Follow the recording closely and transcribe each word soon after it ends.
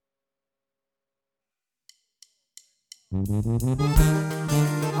Ándale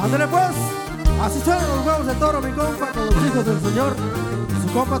pues, así suenan los huevos de toro, mi compa, con los hijos del Señor, su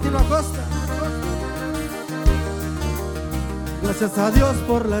compa Tino Acosta. Gracias a Dios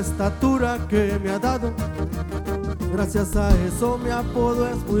por la estatura que me ha dado, gracias a eso mi apodo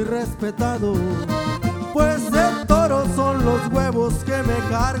es muy respetado, pues de toro son los huevos que me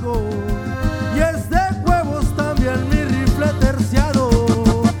cargo, y es de huevos también mi rifle terciado.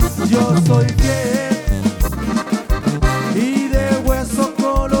 Yo soy fiel y de hueso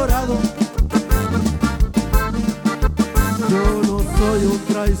colorado, yo no soy un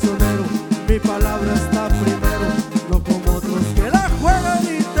traicionero, mi palabra está primero, no como otros que la juegan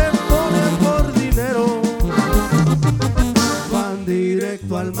y te ponen por dinero, van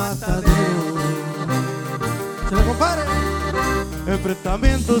directo al matadero. Se le compare.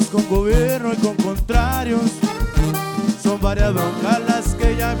 Enfrentamientos con gobierno y con contrarios, son varias broncas las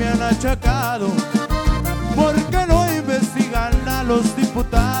que ya me han achacado. ¿Por qué no investigan a los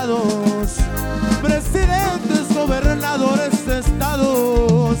diputados, presidentes, gobernadores de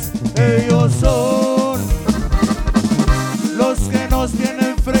estados? Ellos son los que nos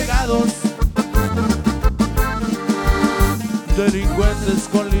tienen fregados, delincuentes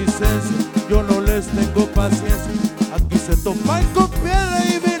con licencia, yo no les tengo paciencia. Aquí se topan con piedra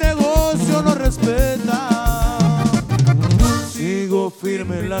y mi negocio no respeta. Sigo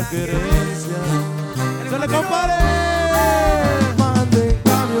firme en la gerencia. ¡Se le compare! Manden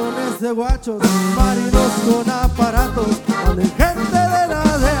camiones de guachos, marinos con aparatos, manden gente de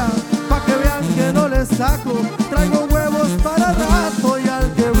la DEA, pa' que vean que no les saco. Traigo huevos para rato y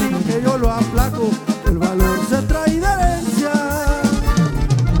al que brinque yo lo aplaco. El valor se trae de herencia,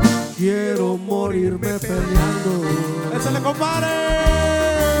 quiero morirme peleando. ¡Se le compare!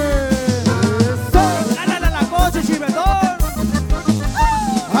 ¡Gánale la coche, chivetón!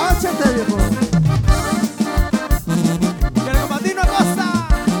 ¡Áchate, viejo! ¡Que el combatino Acosta!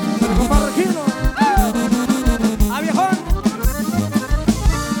 ¡Se le compare, Regino! ¡Ah, viejón!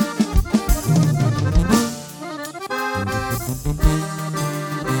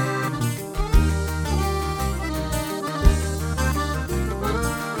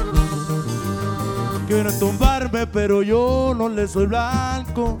 Quieren tumbarme, pero yo no les soy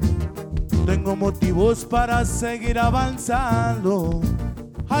blanco. Tengo motivos para seguir avanzando.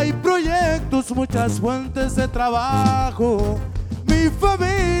 Hay proyectos, muchas fuentes de trabajo. Mi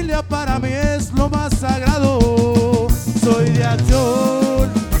familia para mí es lo más sagrado. Soy de acción,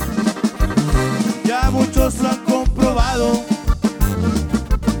 ya muchos lo han comprobado.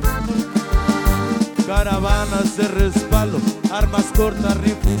 Caravanas de respaldo, armas cortas,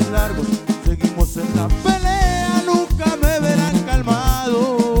 rifles largos. Seguimos en la pelea, nunca me verán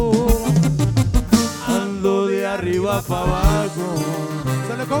calmado. Ando de arriba para abajo.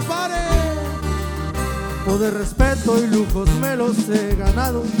 Se le compare. Poder, respeto y lujos me los he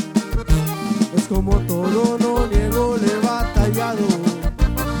ganado. Es como todo, no niego, le he batallado.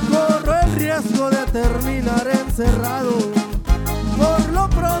 Corro el riesgo de terminar encerrado. Por lo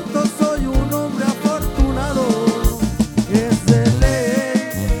pronto soy un hombre afortunado. Es de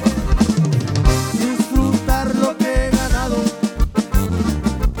ley disfrutar lo que he ganado.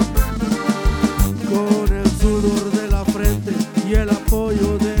 Con el sudor de la frente y el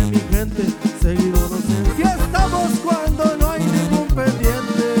apoyo de mi gente, seguido nos enfiestamos cuando no hay ningún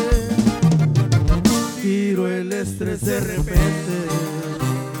pendiente. Tiro el estrés de repente.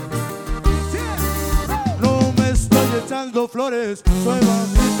 No me estoy echando flores, soy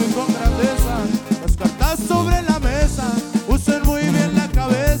bajito y con grandeza. Las cartas sobre la mesa, usen muy bien la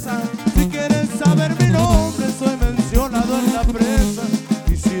cabeza. Si quieren saber mi nombre, soy mencionado en la prensa.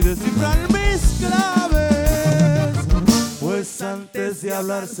 Y si descifran mis claves, pues antes de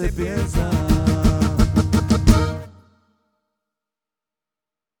hablar se piensa.